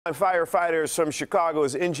Firefighters from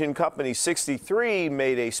Chicago's Engine Company 63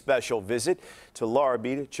 made a special visit to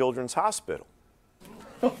Rabida Children's Hospital.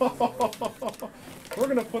 We're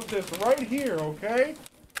going to put this right here, okay?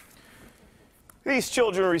 These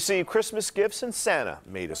children received Christmas gifts and Santa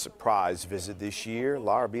made a surprise visit this year.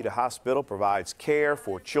 Rabida Hospital provides care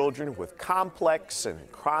for children with complex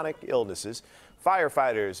and chronic illnesses.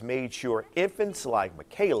 Firefighters made sure infants like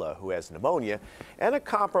Michaela, who has pneumonia and a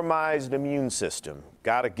compromised immune system,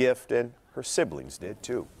 got a gift, and her siblings did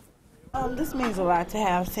too. This means a lot to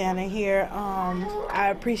have Santa here. I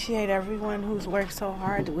appreciate everyone who's worked so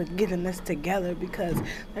hard with getting this together, because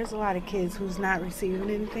there's a lot of kids who's not receiving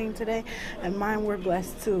anything today, and mine were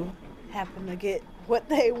blessed to happen to get what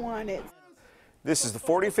they wanted. This is the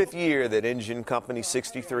 45th year that Engine Company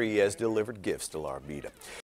 63 has delivered gifts to Rabida.